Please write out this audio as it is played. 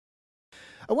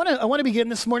I want to begin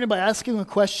this morning by asking a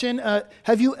question.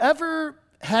 Have you ever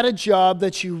had a job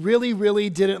that you really, really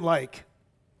didn't like?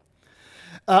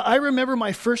 I remember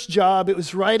my first job. It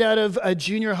was right out of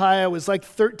junior high. I was like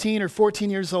 13 or 14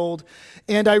 years old,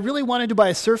 and I really wanted to buy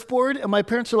a surfboard, and my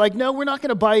parents were like, no, we're not going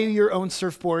to buy you your own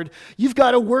surfboard. You've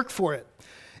got to work for it.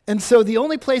 And so the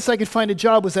only place I could find a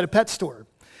job was at a pet store.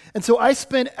 And so I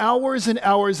spent hours and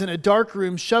hours in a dark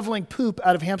room shoveling poop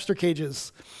out of hamster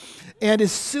cages. And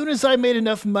as soon as I made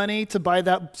enough money to buy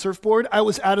that surfboard, I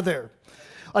was out of there.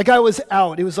 Like, I was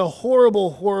out. It was a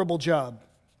horrible, horrible job.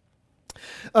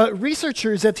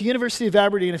 Researchers at the University of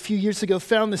Aberdeen a few years ago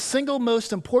found the single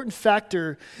most important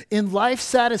factor in life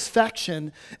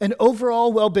satisfaction and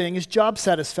overall well-being is job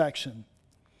satisfaction.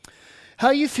 How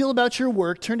you feel about your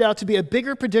work turned out to be a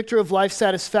bigger predictor of life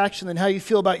satisfaction than how you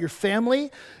feel about your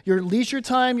family, your leisure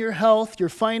time, your health, your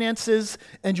finances,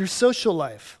 and your social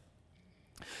life.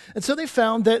 And so they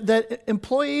found that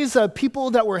employees,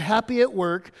 people that were happy at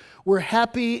work, were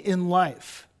happy in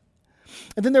life.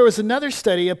 And then there was another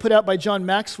study put out by John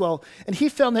Maxwell, and he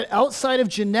found that outside of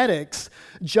genetics,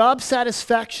 job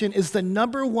satisfaction is the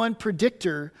number one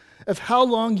predictor of how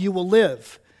long you will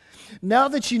live. Now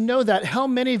that you know that, how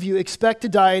many of you expect to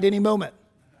die at any moment?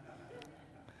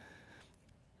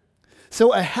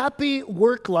 So a happy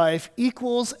work life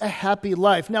equals a happy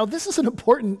life. Now, this is an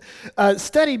important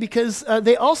study because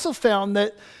they also found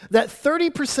that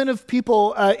 30% of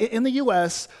people in the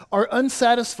U.S. are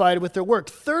unsatisfied with their work.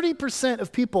 30%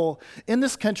 of people in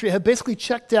this country have basically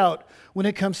checked out when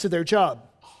it comes to their job.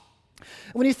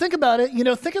 When you think about it,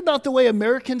 think about the way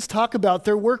Americans talk about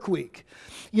their work week.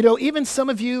 Even some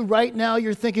of you right now,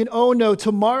 you're thinking, oh no,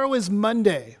 tomorrow is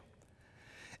Monday.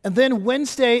 And then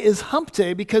Wednesday is hump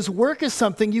day because work is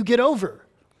something you get over.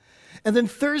 And then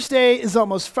Thursday is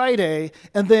almost Friday,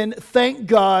 and then thank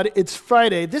God it's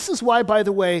Friday. This is why, by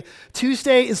the way,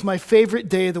 Tuesday is my favorite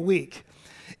day of the week.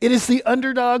 It is the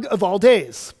underdog of all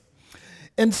days.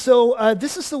 And so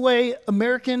this is the way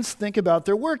Americans think about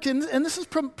their work. And this is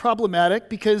problematic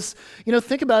because,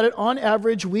 think about it. On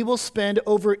average, we will spend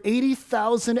over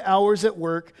 80,000 hours at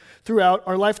work throughout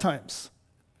our lifetimes.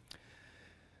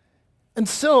 And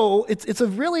so it's a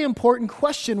really important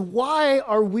question. Why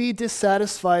are we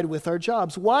dissatisfied with our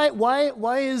jobs? Why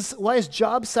is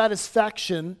job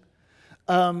satisfaction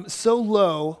so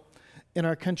low in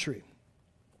our country?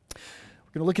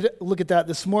 We're going to look at that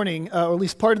this morning, or at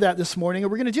least part of that this morning. And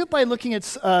we're going to do it by looking at,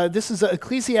 this is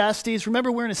Ecclesiastes.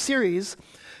 Remember, we're in a series.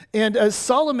 And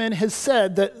Solomon has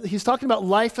said that he's talking about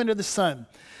life under the sun.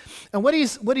 And what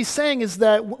he's saying is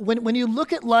that when you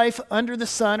look at life under the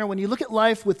sun, or when you look at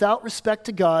life without respect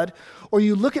to God, or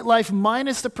you look at life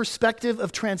minus the perspective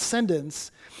of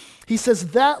transcendence, he says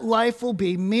that life will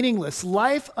be meaningless.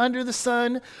 Life under the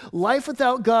sun, life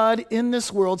without God in this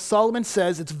world, Solomon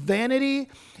says it's vanity,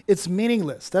 it's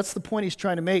meaningless. That's the point he's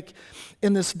trying to make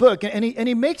in this book. And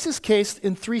he makes his case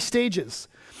in 3 stages.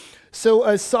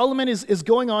 So Solomon is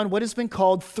going on what has been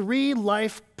called 3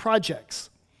 life projects.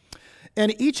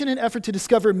 And each in an effort to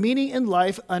discover meaning in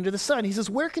life under the sun. He says,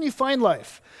 where can you find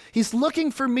life? He's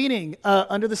looking for meaning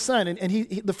under the sun. And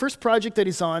the first project that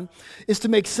he's on is to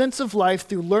make sense of life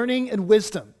through learning and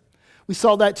wisdom. We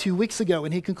saw that 2 weeks ago,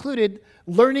 and he concluded,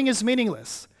 learning is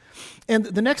meaningless. And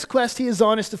the next quest he is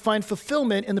on is to find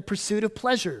fulfillment in the pursuit of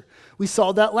pleasure. We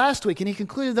saw that last week, and he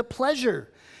concluded that pleasure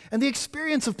and the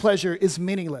experience of pleasure is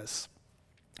meaningless.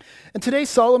 And today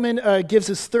Solomon gives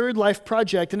his 3rd life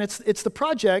project, and it's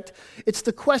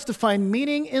the quest to find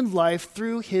meaning in life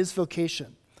through his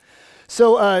vocation.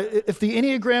 So if the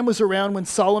Enneagram was around when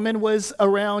Solomon was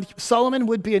around, Solomon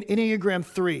would be an Enneagram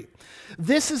 3.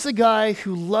 This is a guy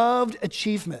who loved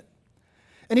achievement,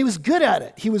 and he was good at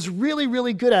it. He was really,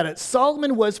 really good at it.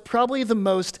 Solomon was probably the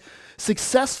most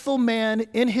successful man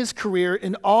in his career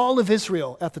in all of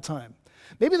Israel at the time.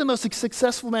 Maybe the most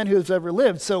successful man who has ever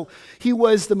lived. So he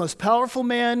was the most powerful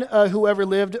man who ever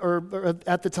lived, or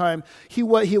at the time. He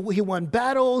won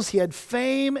battles. He had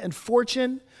fame and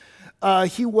fortune.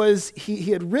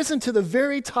 He had risen to the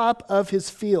very top of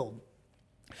his field.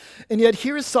 And yet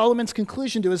here is Solomon's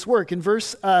conclusion to his work. In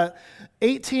verse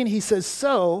 18, he says,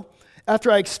 so after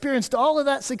I experienced all of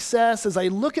that success, as I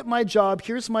look at my job,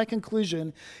 here's my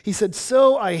conclusion. He said,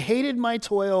 so I hated my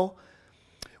toil,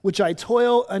 which I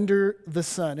toil under the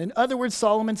sun. In other words,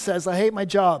 Solomon says, I hate my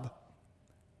job.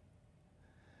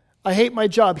 I hate my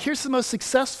job. Here's the most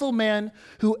successful man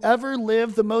who ever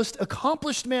lived, the most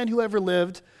accomplished man who ever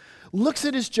lived, looks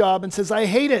at his job and says, I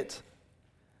hate it.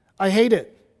 I hate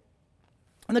it.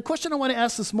 And the question I want to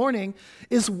ask this morning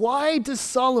is, why does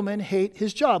Solomon hate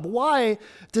his job? Why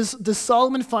does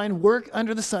Solomon find work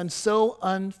under the sun so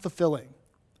unfulfilling?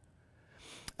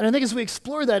 And I think as we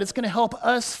explore that, it's going to help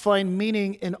us find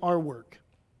meaning in our work.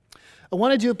 I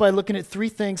want to do it by looking at three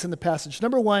things in the passage.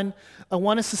 Number one, I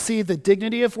want us to see the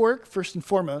dignity of work, first and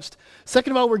foremost.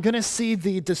 Second of all, we're going to see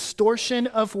the distortion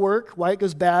of work, why it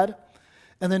goes bad.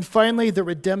 And then finally, the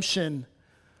redemption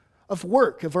of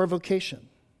work, of our vocation.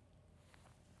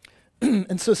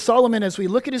 And so Solomon, as we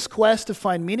look at his quest to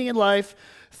find meaning in life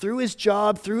through his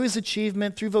job, through his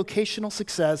achievement, through vocational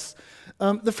success,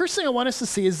 the first thing I want us to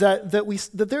see is that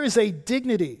there is a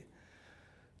dignity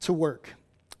to work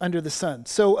under the sun.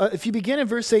 So if you begin in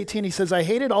verse 18, he says, I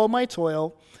hated all my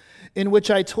toil in which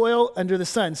I toil under the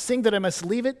sun, seeing that I must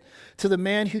leave it to the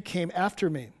man who came after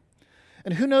me.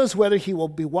 And who knows whether he will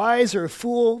be wise or a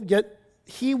fool, yet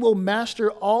he will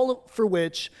master all for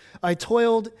which I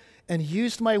toiled and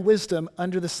used my wisdom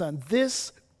under the sun.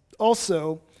 This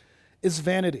also is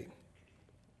vanity.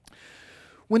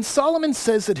 When Solomon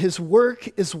says that his work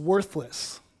is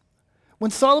worthless,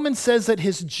 when Solomon says that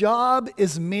his job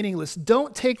is meaningless,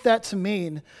 don't take that to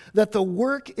mean that the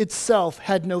work itself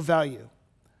had no value.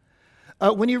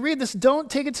 When you read this, don't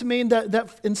take it to mean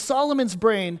that in Solomon's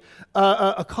brain,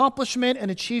 accomplishment and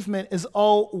achievement is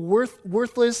all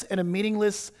worthless and a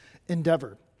meaningless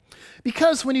endeavor.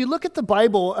 Because when you look at the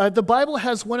Bible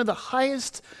has one of the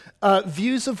highest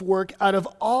views of work out of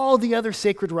all the other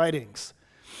sacred writings.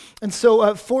 And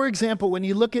so, for example, when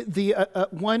you look at the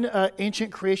one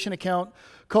ancient creation account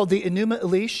called the Enuma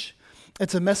Elish,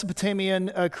 it's a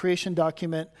Mesopotamian creation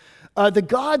document. The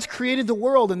gods created the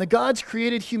world, and the gods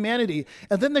created humanity.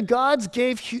 And then the gods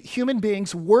gave human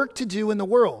beings work to do in the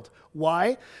world.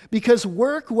 Why? Because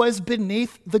work was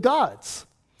beneath the gods.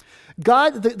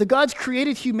 The gods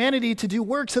created humanity to do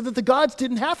work so that the gods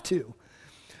didn't have to,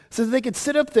 so that they could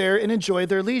sit up there and enjoy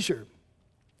their leisure.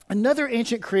 Another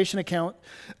ancient creation account,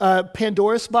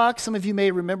 Pandora's box. Some of you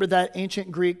may remember that ancient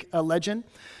Greek legend.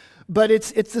 But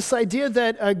it's this idea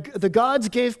that the gods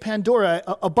gave Pandora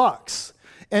a box.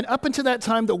 And up until that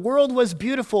time, the world was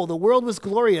beautiful, the world was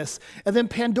glorious. And then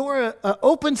Pandora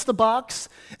opens the box,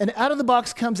 and out of the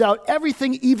box comes out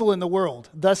everything evil in the world.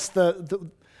 Thus the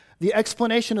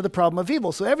explanation of the problem of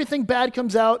evil. So everything bad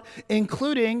comes out,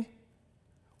 including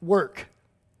work.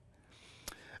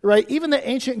 Right? Even the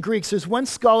ancient Greeks, there's one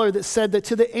scholar that said that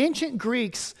to the ancient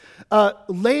Greeks,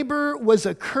 labor was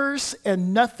a curse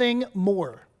and nothing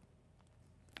more.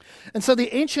 And so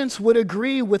the ancients would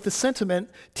agree with the sentiment,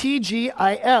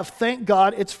 TGIF, thank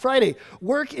God it's Friday.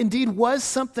 Work indeed was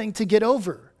something to get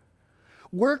over.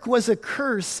 Work was a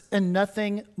curse and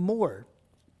nothing more.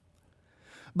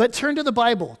 But turn to the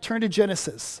Bible, turn to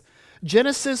Genesis.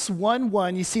 Genesis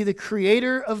 1:1, you see the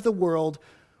creator of the world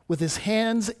with his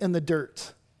hands in the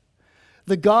dirt.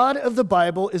 The God of the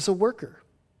Bible is a worker.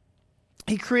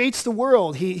 He creates the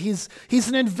world. He's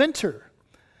an inventor.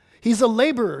 He's a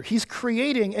laborer. He's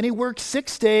creating, and he works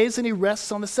 6 days, and he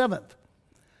rests on the seventh.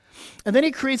 And then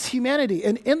he creates humanity.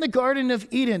 And in the Garden of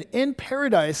Eden, in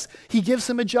paradise, he gives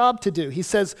him a job to do. He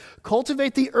says,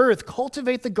 cultivate the earth,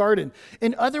 cultivate the garden.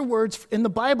 In other words, in the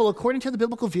Bible, according to the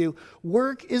biblical view,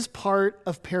 work is part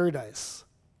of paradise.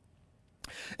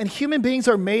 And human beings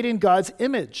are made in God's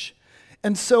image.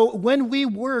 And so when we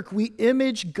work, we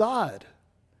image God.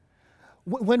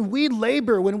 When we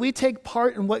labor, when we take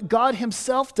part in what God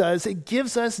himself does, it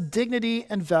gives us dignity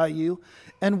and value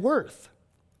and worth.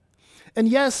 And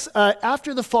yes,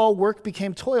 after the fall, work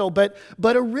became toil, but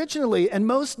originally and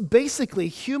most basically,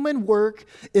 human work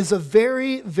is a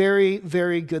very, very,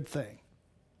 very good thing.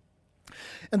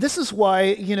 And this is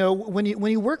why, when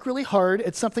you work really hard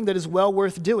at something that is well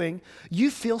worth doing,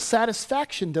 you feel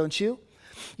satisfaction, don't you?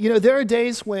 There are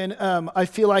days when I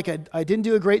feel like I didn't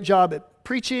do a great job at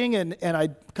preaching and I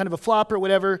kind of a flop or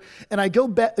whatever, and I go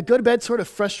to bed sort of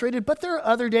frustrated, but there are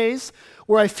other days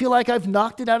where I feel like I've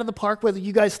knocked it out of the park, whether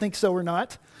you guys think so or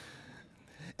not.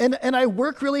 And I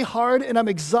work really hard, and I'm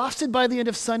exhausted by the end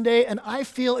of Sunday, and I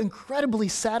feel incredibly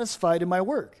satisfied in my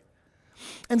work.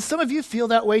 And some of you feel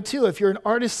that way too. If you're an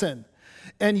artisan,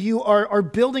 and you are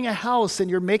building a house and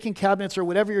you're making cabinets or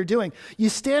whatever you're doing, you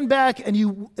stand back and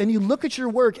you look at your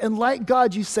work, and like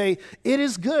God, you say, it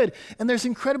is good. And there's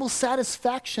incredible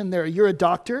satisfaction there. You're a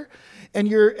doctor and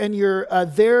you're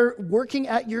there working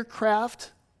at your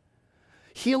craft,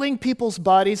 healing people's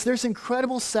bodies. There's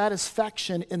incredible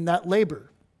satisfaction in that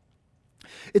labor.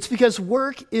 It's because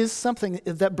work is something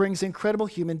that brings incredible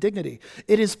human dignity.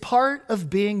 It is part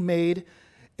of being made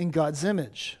in God's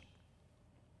image.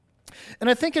 And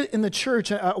I think in the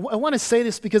church, I want to say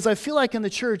this because I feel like in the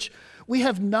church, we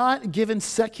have not given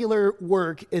secular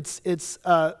work its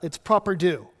proper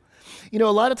due. A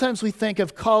lot of times we think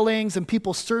of callings and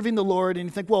people serving the Lord, and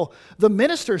you think, well, the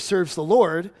minister serves the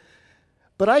Lord,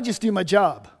 but I just do my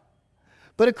job.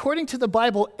 But according to the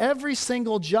Bible, every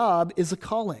single job is a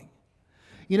calling.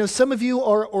 You know, some of you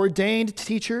are ordained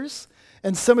teachers,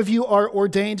 and some of you are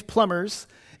ordained plumbers,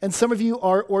 and some of you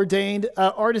are ordained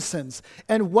artisans.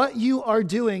 And what you are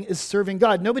doing is serving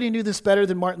God. Nobody knew this better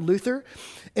than Martin Luther.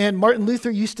 And Martin Luther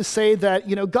used to say that,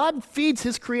 you know, God feeds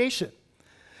his creation.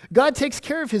 God takes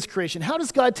care of his creation. How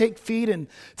does God feed and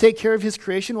take care of his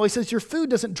creation? Well, he says your food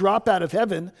doesn't drop out of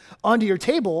heaven onto your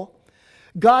table.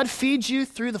 God feeds you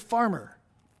through the farmer.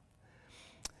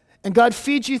 And God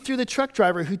feeds you through the truck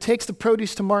driver who takes the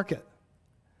produce to market.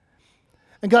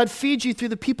 And God feeds you through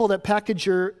the people that package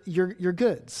your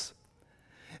goods.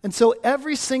 And so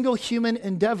every single human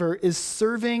endeavor is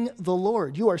serving the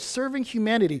Lord. You are serving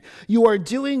humanity. You are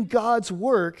doing God's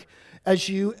work as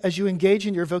you engage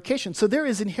in your vocation. So there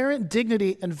is inherent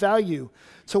dignity and value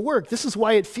to work. This is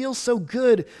why it feels so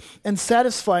good and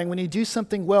satisfying when you do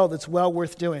something well that's well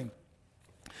worth doing.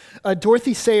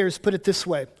 Dorothy Sayers put it this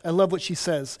way. I love what she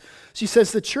says. She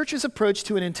says, the church's approach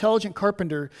to an intelligent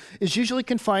carpenter is usually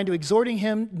confined to exhorting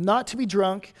him not to be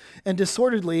drunk and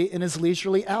disorderly in his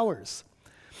leisurely hours,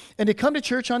 and to come to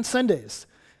church on Sundays.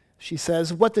 She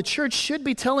says, what the church should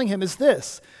be telling him is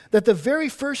this, that the very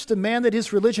first demand that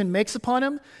his religion makes upon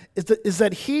him is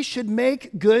that he should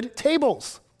make good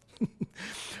tables.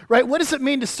 Right? What does it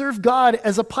mean to serve God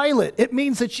as a pilot? It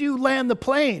means that you land the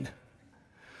plane.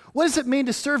 What does it mean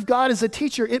to serve God as a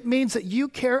teacher? It means that you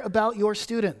care about your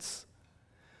students.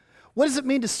 What does it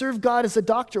mean to serve God as a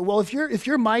doctor? Well, if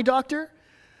you're my doctor,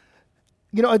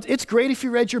 you know, it's great if you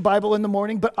read your Bible in the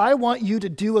morning, but I want you to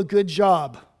do a good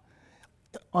job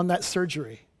on that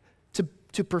surgery,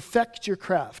 to perfect your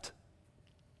craft.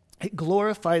 It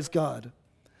glorifies God.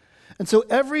 And so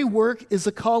every work is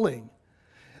a calling.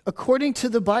 According to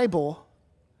the Bible,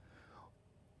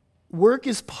 work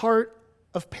is part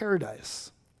of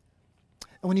paradise.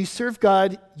 And when you serve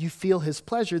God, you feel his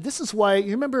pleasure. This is why, you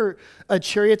remember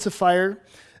Chariots of Fire?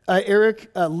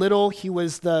 Eric Little, he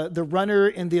was the runner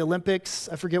in the Olympics.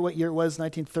 I forget what year it was,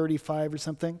 1935 or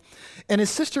something. And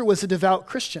his sister was a devout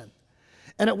Christian.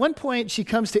 And at one point, she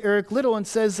comes to Eric Little and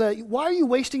says, why are you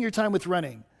wasting your time with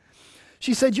running?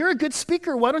 She said, you're a good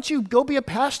speaker. Why don't you go be a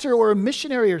pastor or a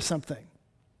missionary or something?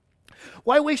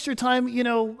 Why waste your time,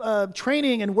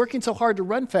 training and working so hard to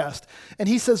run fast? And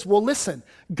he says, well, listen,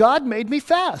 God made me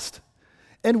fast.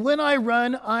 And when I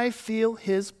run, I feel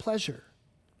his pleasure.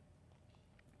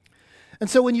 And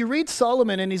so when you read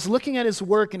Solomon and he's looking at his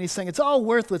work and he's saying, it's all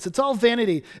worthless, it's all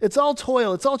vanity, it's all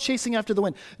toil, it's all chasing after the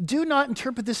wind, do not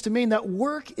interpret this to mean that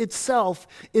work itself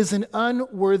is an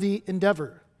unworthy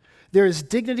endeavor. There is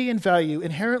dignity and value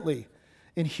inherently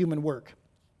in human work.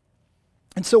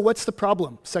 And so what's the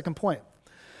problem? Second point.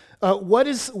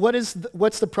 What's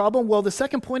the problem? Well, the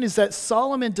second point is that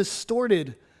Solomon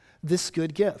distorted this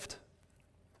good gift.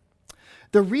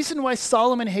 The reason why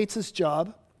Solomon hates his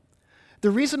job, the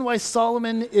reason why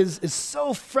Solomon is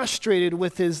so frustrated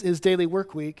with his daily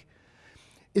work week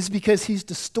is because he's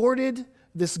distorted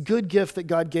this good gift that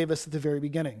God gave us at the very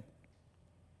beginning.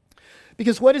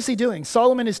 Because what is he doing?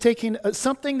 Solomon is taking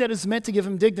something that is meant to give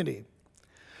him dignity.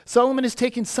 Solomon is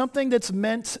taking something that's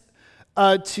meant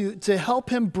to help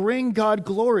him bring God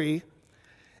glory,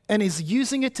 and he's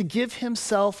using it to give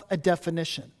himself a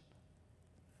definition.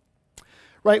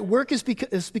 Right? Work has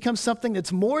become something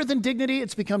that's more than dignity,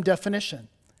 it's become definition.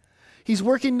 He's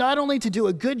working not only to do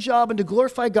a good job and to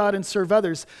glorify God and serve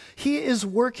others, he is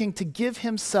working to give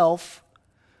himself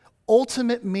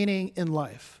ultimate meaning in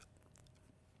life.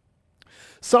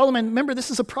 Solomon, remember, this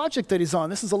is a project that he's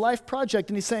on. This is a life project,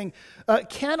 and he's saying,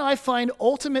 can I find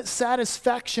ultimate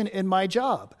satisfaction in my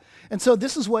job? And so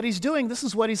this is what he's doing. This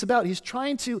is what he's about.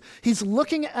 He's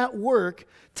looking at work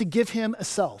to give him a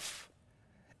self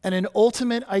and an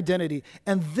ultimate identity.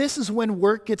 And this is when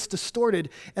work gets distorted,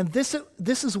 and this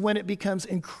is when it becomes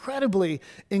incredibly,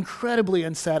 incredibly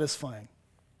unsatisfying.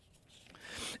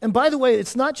 And by the way,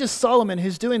 it's not just Solomon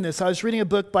who's doing this. I was reading a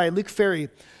book by Luke Ferry,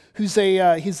 who's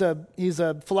he's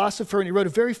a philosopher, and he wrote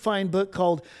a very fine book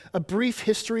called A Brief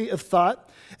History of Thought.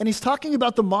 And he's talking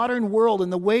about the modern world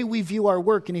and the way we view our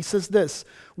work. And he says this: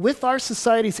 with our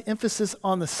society's emphasis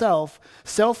on the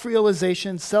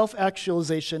self-realization,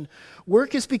 self-actualization,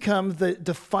 work has become the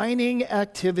defining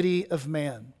activity of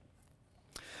man.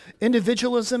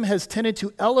 Individualism has tended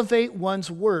to elevate one's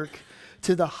work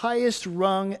to the highest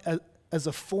rung as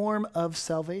a form of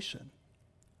salvation.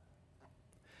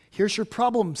 Here's your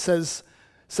problem, says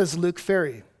Luke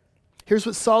Ferry. Here's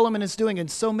what Solomon is doing, and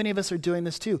so many of us are doing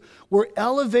this too. We're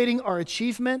elevating our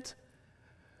achievement.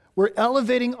 We're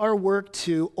elevating our work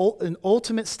to an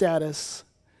ultimate status,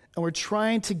 and we're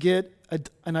trying to get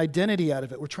an identity out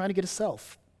of it. We're trying to get a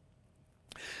self.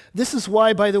 This is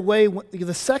why, by the way,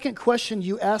 the second question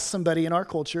you ask somebody in our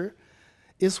culture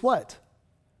is what?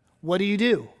 What do you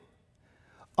do?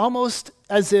 Almost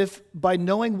as if by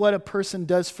knowing what a person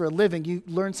does for a living, you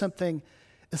learn something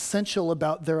essential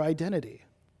about their identity.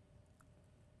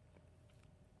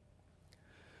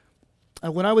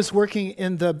 When I was working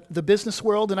in the business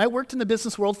world, and I worked in the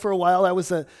business world for a while, I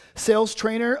was a sales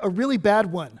trainer, a really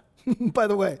bad one, by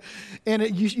the way. And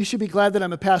you should be glad that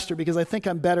I'm a pastor, because I think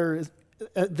I'm better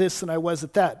at this than I was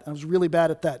at that. I was really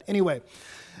bad at that. Anyway,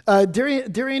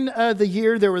 during the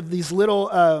year, there were these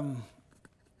little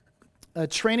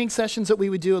training sessions that we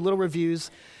would do, little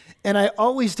reviews, and I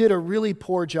always did a really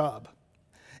poor job.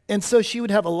 And so she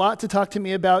would have a lot to talk to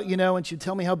me about, and she'd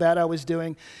tell me how bad I was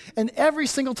doing. And every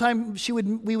single time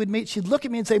we would meet, she'd look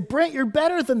at me and say, "Brent, you're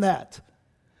better than that.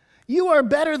 You are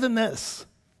better than this,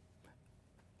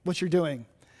 what you're doing."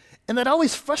 And that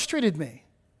always frustrated me.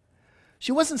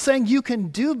 She wasn't saying you can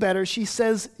do better. She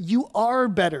says you are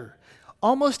better,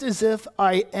 almost as if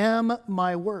I am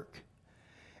my work.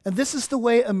 And this is the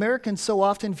way Americans so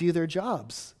often view their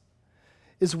jobs,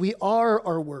 is we are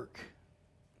our work.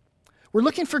 We're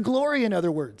looking for glory, in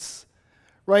other words,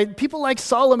 right? People like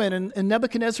Solomon and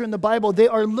Nebuchadnezzar in the Bible, they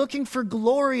are looking for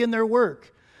glory in their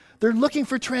work. They're looking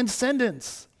for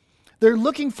transcendence. They're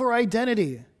looking for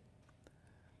identity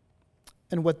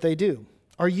in what they do.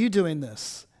 Are you doing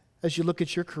this as you look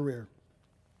at your career?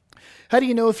 How do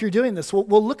you know if you're doing this? Well,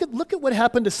 look at what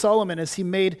happened to Solomon as he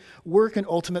made work an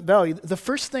ultimate value. The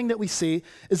first thing that we see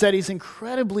is that he's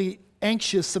incredibly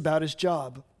anxious about his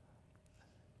job.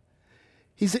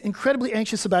 He's incredibly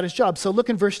anxious about his job. So look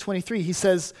in verse 23. He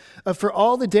says, "For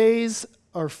all the days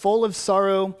are full of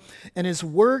sorrow, and his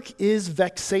work is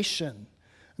vexation."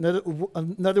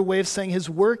 Another way of saying his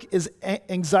work is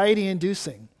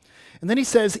anxiety-inducing. And then he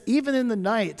says, "Even in the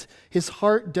night, his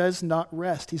heart does not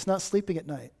rest." He's not sleeping at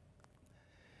night.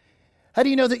 How do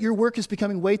you know that your work is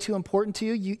becoming way too important to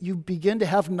you? You begin to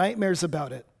have nightmares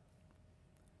about it.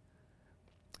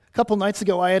 A couple nights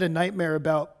ago, I had a nightmare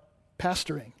about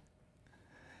pastoring.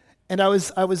 And I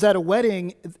was at a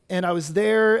wedding, and I was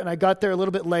there, and I got there a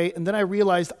little bit late, and then I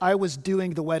realized I was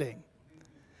doing the wedding.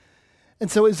 And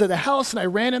so it was at the house, and I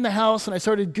ran in the house, and I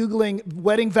started Googling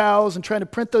wedding vows and trying to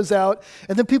print those out.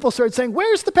 And then people started saying,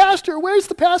 "Where's the pastor? Where's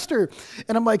the pastor?"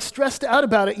 And I'm like stressed out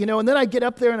about it, And then I get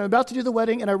up there, and I'm about to do the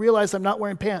wedding, and I realize I'm not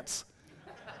wearing pants.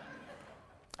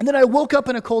 And then I woke up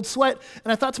in a cold sweat,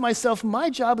 and I thought to myself, my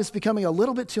job is becoming a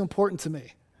little bit too important to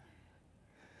me.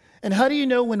 And how do you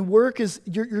know when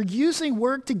you're using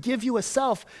work to give you a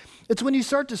self? It's when you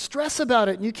start to stress about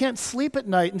it and you can't sleep at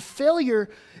night, and failure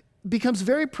becomes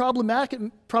very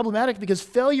problematic because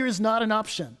failure is not an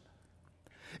option.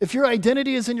 If your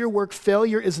identity is in your work,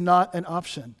 failure is not an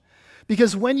option.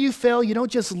 Because when you fail, you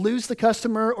don't just lose the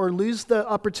customer or lose the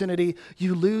opportunity,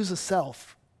 you lose a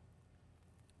self.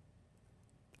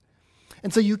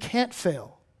 And so you can't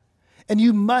fail, and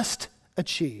you must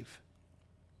achieve.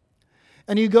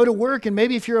 And you go to work, and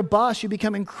maybe if you're a boss, you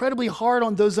become incredibly hard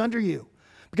on those under you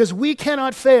because we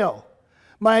cannot fail.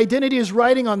 My identity is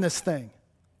riding on this thing.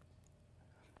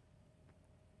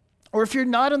 Or if you're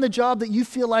not in the job that you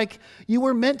feel like you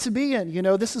were meant to be in,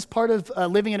 this is part of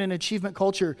living in an achievement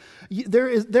culture.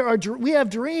 We have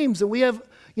dreams, and we have,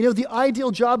 the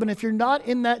ideal job. And if you're not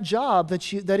in that job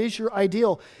that is your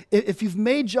ideal, if you've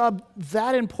made job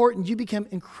that important, you become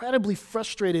incredibly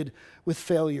frustrated with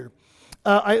failure.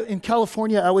 In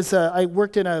California, I was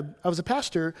a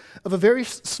pastor of a very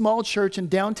small church in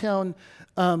downtown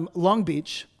Long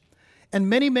Beach, and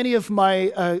many of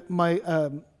my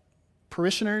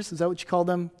parishioners, is that what you call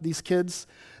them? These kids,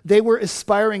 they were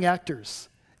aspiring actors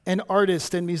and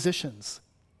artists and musicians.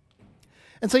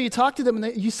 And so you talk to them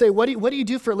and you say, "What do you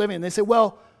do for a living?" And they say,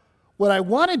 "Well, what I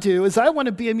want to do is I want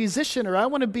to be a musician, or I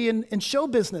want to be in show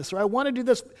business, or I want to do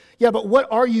this." "Yeah, but what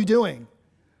are you doing?"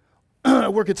 "I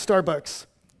work at Starbucks."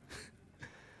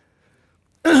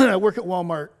 "I work at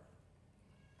Walmart."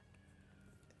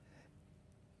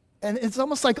 And it's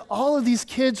almost like all of these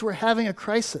kids were having a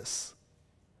crisis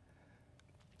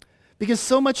because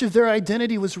so much of their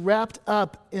identity was wrapped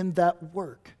up in that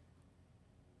work.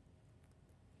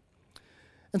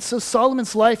 And so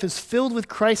Solomon's life is filled with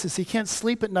crisis. He can't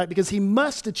sleep at night because he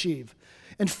must achieve.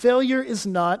 And failure is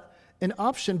not an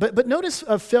option. But notice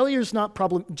failure is not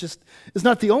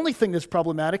the only thing that's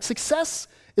problematic. Success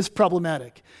is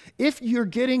problematic. If you're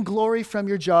getting glory from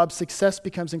your job, success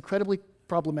becomes incredibly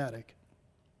problematic.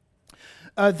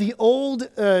 The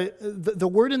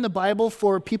word in the Bible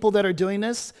for people that are doing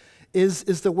this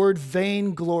is the word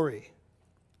vainglory.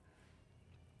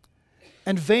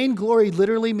 And vainglory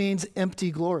literally means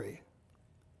empty glory.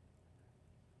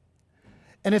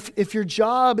 And if your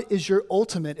job is your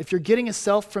ultimate, if you're getting a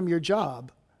self from your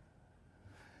job,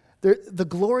 the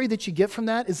glory that you get from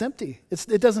that is empty.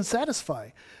 It doesn't satisfy.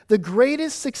 The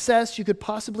greatest success you could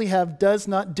possibly have does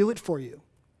not do it for you.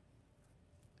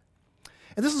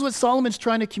 And this is what Solomon's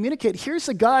trying to communicate. Here's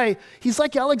a guy, he's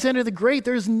like Alexander the Great.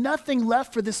 There's nothing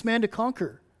left for this man to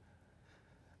conquer.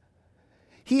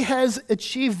 He has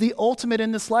achieved the ultimate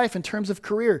in this life in terms of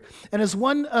career. And as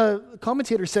one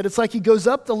commentator said, it's like he goes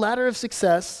up the ladder of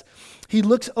success, he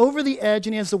looks over the edge,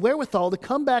 and he has the wherewithal to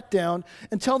come back down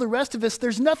and tell the rest of us,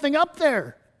 there's nothing up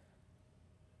there.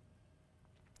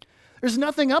 There's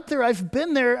nothing up there. I've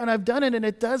been there and I've done it, and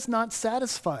it does not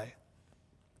satisfy.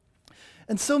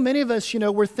 And so many of us,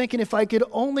 we're thinking, if I could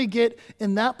only get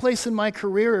in that place in my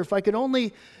career, or if I could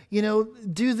only,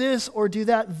 do this or do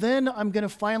that, then I'm going to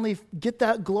finally get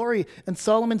that glory. And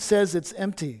Solomon says it's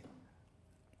empty.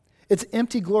 It's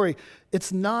empty glory.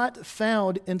 It's not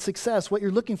found in success. What you're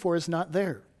looking for is not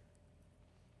there.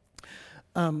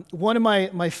 One of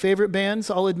my favorite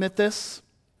bands, I'll admit this,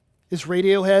 is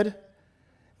Radiohead.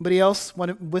 Anybody else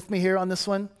with me here on this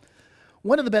one?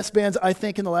 One of the best bands, I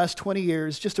think, in the last 20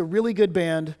 years, just a really good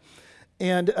band.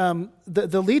 And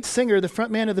the lead singer, the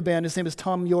front man of the band, his name is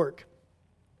Tom York.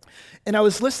 And I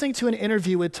was listening to an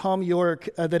interview with Tom York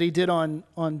that he did on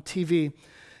TV,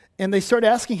 and they started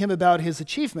asking him about his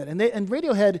achievement. And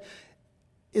Radiohead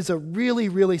is a really,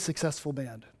 really successful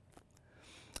band.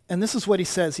 And this is what he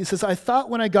says. He says, I thought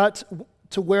when I got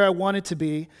to where I wanted to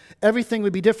be, everything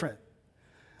would be different.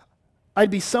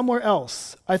 I'd be somewhere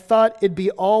else. I thought it'd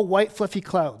be all white, fluffy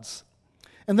clouds.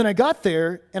 And then I got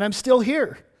there, and I'm still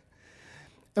here.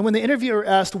 And when the interviewer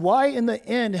asked, why in the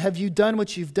end have you done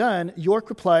what you've done, York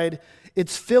replied,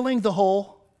 it's filling the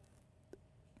hole.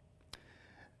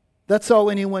 That's all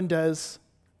anyone does.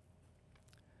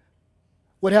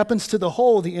 What happens to the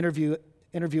hole, the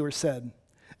interviewer said.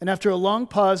 And after a long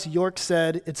pause, York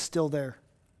said, it's still there.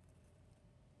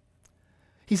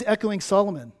 He's echoing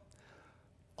Solomon.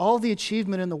 All the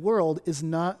achievement in the world is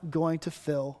not going to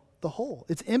fill the hole.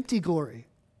 It's empty glory.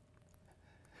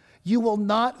 You will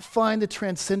not find the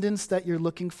transcendence that you're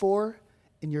looking for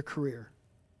in your career.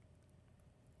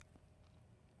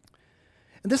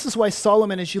 And this is why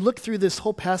Solomon, as you look through this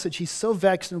whole passage, he's so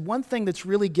vexed. And one thing that's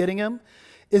really getting him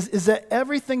is that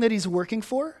everything that he's working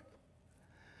for,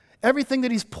 everything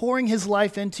that he's pouring his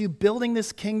life into, building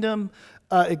this kingdom,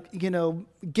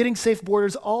 getting safe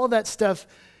borders, all of that stuff,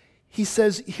 he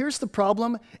says, here's the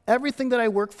problem. Everything that I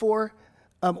work for,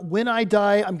 when I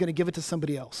die, I'm going to give it to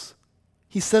somebody else.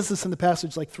 He says this in the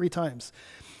passage like 3 times.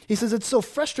 He says, it's so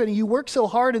frustrating. You work so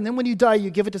hard, and then when you die, you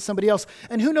give it to somebody else.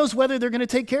 And who knows whether they're going to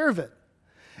take care of it.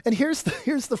 And here's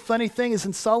the funny thing is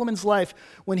in Solomon's life,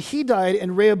 when he died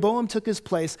and Rehoboam took his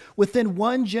place, within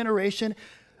one generation,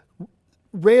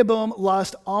 Rehoboam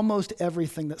lost almost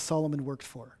everything that Solomon worked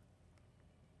for.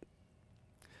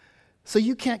 So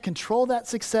you can't control that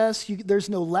success. It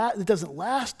doesn't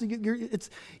last.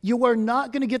 You are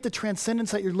not going to get the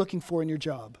transcendence that you're looking for in your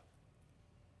job.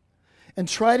 And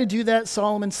try to do that,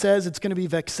 Solomon says, it's going to be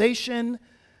vexation.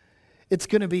 It's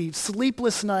going to be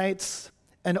sleepless nights.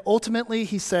 And ultimately,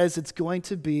 he says, it's going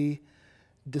to be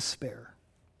despair.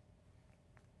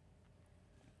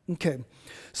 Okay,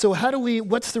 so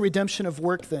what's the redemption of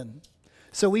work then?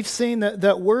 So we've seen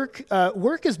that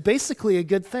work is basically a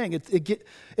good thing.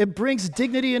 It brings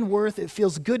dignity and worth. It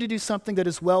feels good to do something that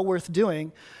is well worth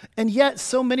doing. And yet,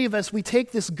 so many of us, we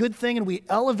take this good thing and we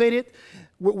elevate it.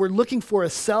 We're looking for a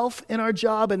self in our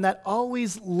job, and that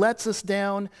always lets us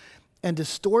down and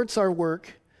distorts our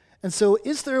work. And so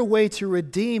is there a way to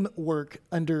redeem work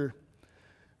under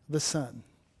the sun?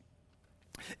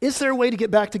 Is there a way to get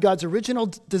back to God's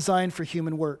original design for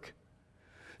human work?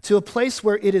 To a place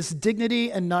where it is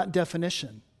dignity and not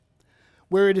definition,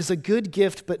 where it is a good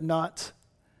gift but not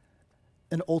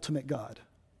an ultimate God.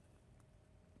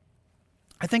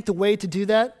 I think the way to do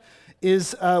that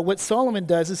is what Solomon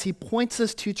does is he points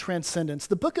us to transcendence.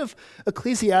 The book of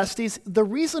Ecclesiastes, the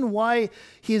reason why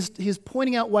he's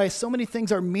pointing out why so many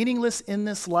things are meaningless in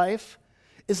this life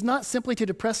is not simply to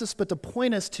depress us, but to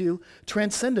point us to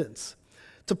transcendence,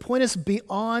 to point us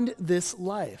beyond this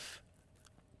life.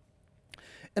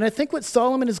 And I think what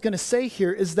Solomon is going to say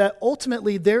here is that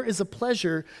ultimately there is a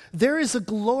pleasure, there is a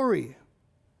glory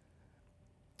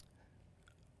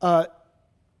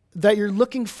that you're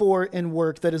looking for in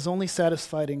work that is only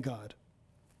satisfied in God.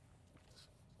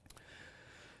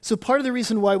 So part of the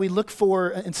reason why we look for,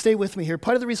 and stay with me here,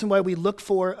 part of the reason why we look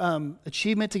for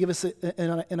achievement to give us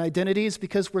an identity is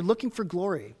because we're looking for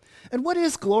glory. And what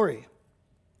is glory?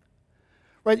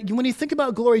 Right? When you think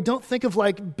about glory, don't think of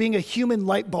like being a human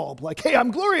light bulb, like, hey,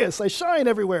 I'm glorious, I shine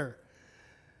everywhere.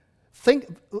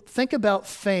 Think about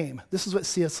fame. This is what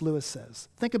C.S. Lewis says.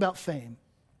 Think about fame.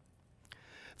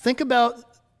 Think about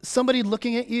somebody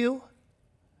looking at you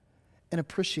and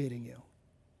appreciating you.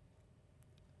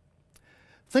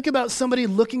 Think about somebody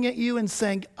looking at you and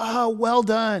saying, "Ah, well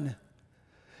done.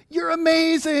 You're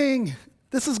amazing.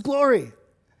 This is glory."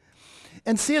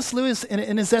 And C.S. Lewis,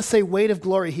 in his essay, Weight of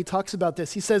Glory, he talks about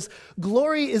this. He says,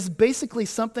 glory is basically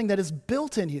something that is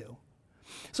built in you.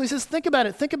 So he says, think about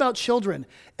it. Think about children.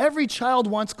 Every child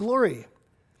wants glory.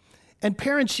 And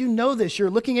parents, you know this.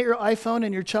 You're looking at your iPhone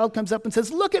and your child comes up and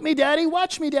says, "Look at me, Daddy.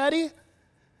 Watch me, Daddy.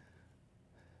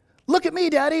 Look at me,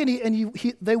 Daddy."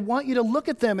 And they want you to look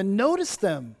at them and notice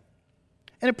them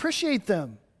and appreciate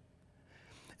them.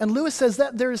 And Lewis says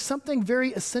that there is something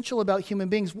very essential about human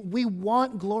beings. We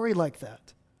want glory like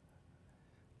that.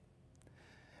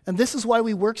 And this is why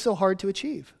we work so hard to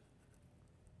achieve.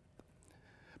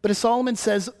 But as Solomon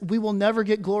says, we will never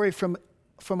get glory from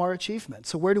our achievement.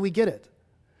 So where do we get it?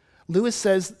 Lewis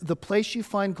says the place you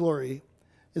find glory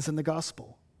is in the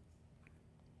gospel.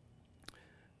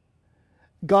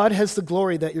 God has the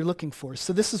glory that you're looking for.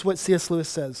 So this is what C.S. Lewis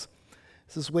says.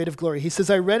 This is Weight of Glory. He says,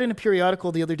 I read in a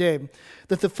periodical the other day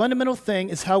that the fundamental thing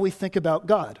is how we think about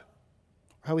God,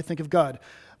 how we think of God.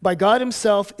 By God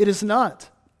himself, it is not.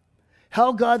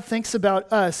 How God thinks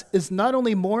about us is not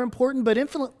only more important, but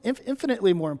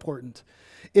infinitely more important.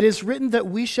 It is written that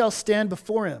we shall stand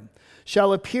before him,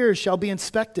 shall appear, shall be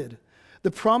inspected.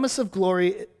 The promise of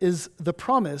glory is the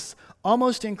promise,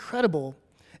 almost incredible,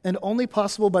 and only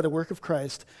possible by the work of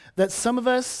Christ,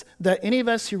 that any of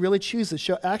us who really chooses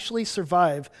shall actually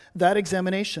survive that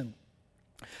examination,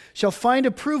 shall find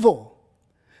approval,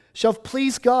 shall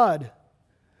please God,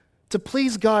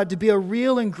 to be a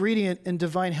real ingredient in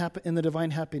the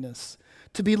divine happiness,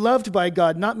 to be loved by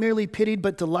God, not merely pitied,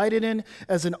 but delighted in,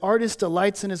 as an artist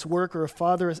delights in his work or a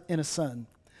father in a son.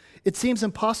 It seems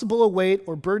impossible a weight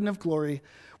or burden of glory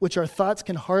which our thoughts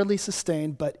can hardly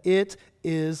sustain, but it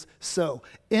is so.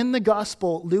 In the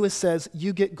gospel, Lewis says,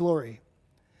 you get glory.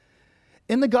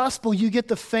 In the gospel, you get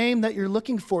the fame that you're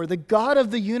looking for. The God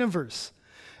of the universe,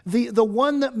 the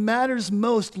one that matters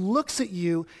most, looks at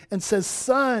you and says,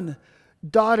 son,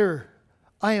 daughter,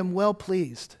 I am well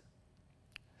pleased.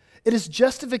 It is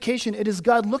justification. It is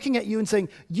God looking at you and saying,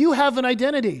 you have an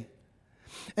identity.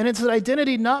 And it's an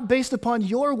identity not based upon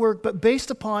your work, but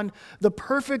based upon the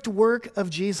perfect work of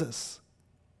Jesus.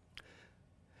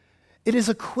 It is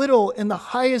acquittal in the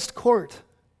highest court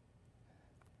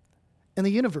in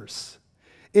the universe.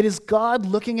 It is God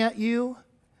looking at you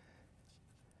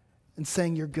and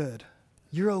saying, you're good.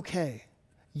 You're okay.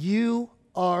 You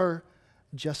are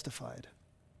justified.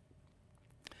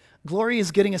 Glory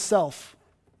is getting a self.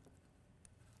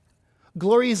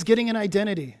 Glory is getting an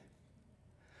identity.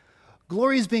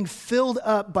 Glory is being filled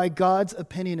up by God's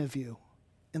opinion of you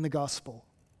in the gospel.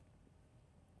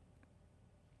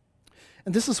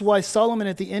 And this is why Solomon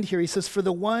at the end here, he says, for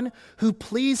the one who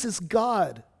pleases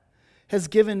God has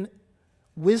given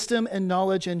wisdom and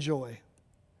knowledge and joy.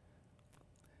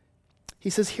 He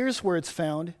says, here's where it's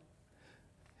found.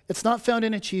 It's not found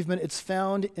in achievement, it's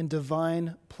found in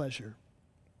divine pleasure.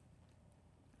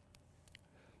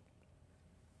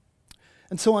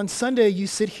 And so on Sunday, you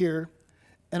sit here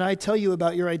and I tell you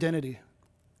about your identity.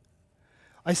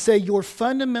 I say your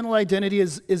fundamental identity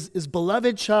is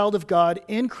beloved child of God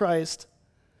in Christ.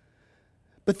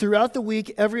 But throughout the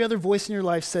week, every other voice in your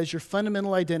life says your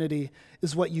fundamental identity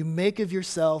is what you make of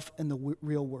yourself in the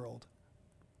real world.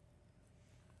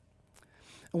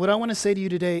 And what I want to say to you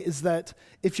today is that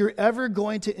if you're ever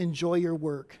going to enjoy your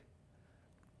work,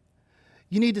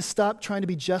 you need to stop trying to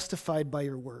be justified by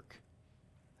your work.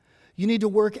 You need to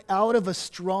work out of a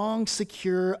strong,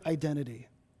 secure identity.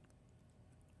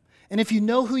 And if you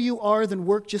know who you are, then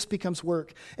work just becomes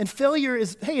work. And failure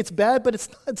is, hey, it's bad, but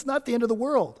it's not the end of the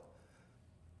world.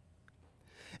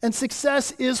 And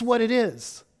success is what it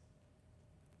is.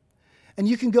 And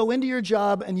you can go into your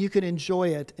job and you can enjoy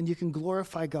it and you can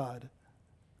glorify God.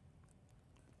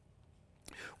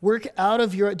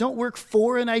 Don't work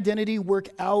for an identity, work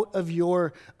out of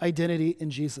your identity in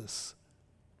Jesus.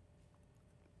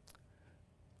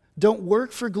 Don't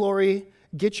work for glory,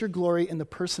 get your glory in the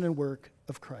person and work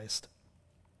of Christ.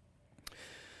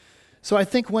 So I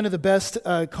think one of the best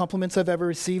compliments I've ever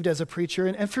received as a preacher,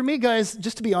 and for me, guys,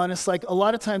 just to be honest, like a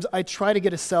lot of times I try to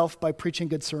get a self by preaching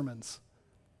good sermons.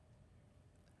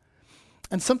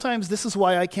 And sometimes this is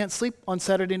why I can't sleep on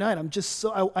Saturday night.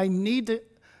 I need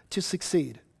to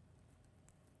succeed.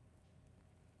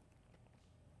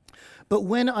 But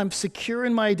when I'm secure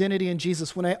in my identity in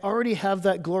Jesus, when I already have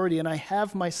that glory and I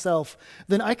have myself,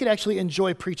 then I could actually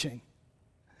enjoy preaching.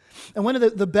 And one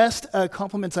of the best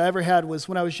compliments I ever had was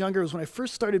when I was younger, was when I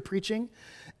first started preaching.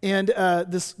 And a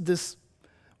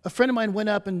friend of mine went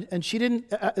up and she didn't,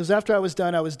 it was after I was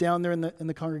done, I was down there in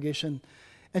the congregation,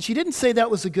 and she didn't say that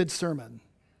was a good sermon.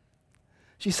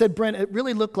 She said, Brent, it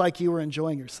really looked like you were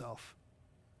enjoying yourself.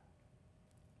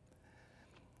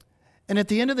 And at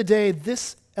the end of the day,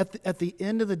 this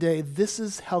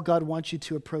is how God wants you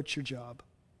to approach your job.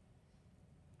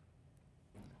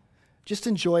 Just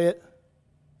enjoy it.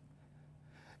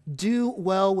 Do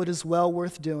well what is well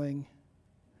worth doing,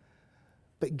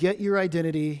 but get your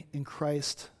identity in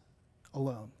Christ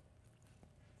alone.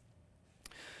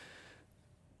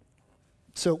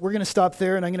 So we're going to stop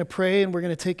there, and I'm going to pray, and we're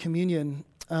going to take communion.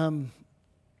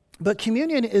 But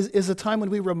communion is a time when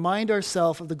we remind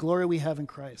ourselves of the glory we have in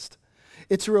Christ.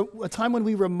 It's a time when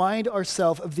we remind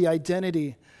ourselves of the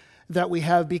identity that we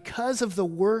have because of the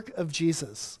work of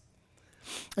Jesus.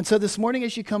 And so this morning,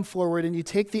 as you come forward and you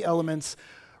take the elements,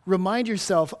 remind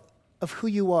yourself of who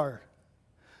you are.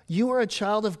 You are a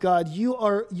child of God. You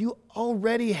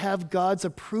already have God's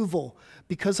approval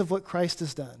because of what Christ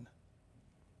has done.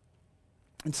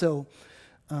 And so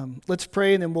let's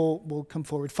pray, and then we'll come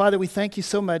forward. Father, we thank you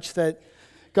so much that,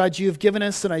 God, you have given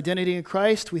us an identity in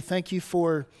Christ. We thank you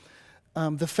for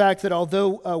the fact that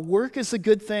although work is a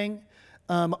good thing,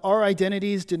 our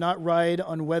identities do not ride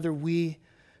on whether we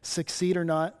succeed or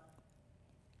not.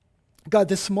 God,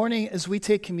 this morning as we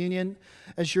take communion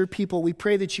as your people, we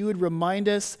pray that you would remind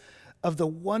us of the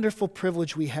wonderful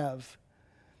privilege we have,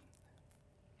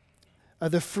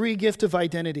 the free gift of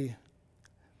identity.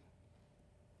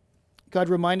 God,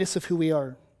 remind us of who we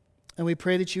are. And we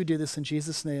pray that you do this in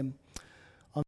Jesus' name.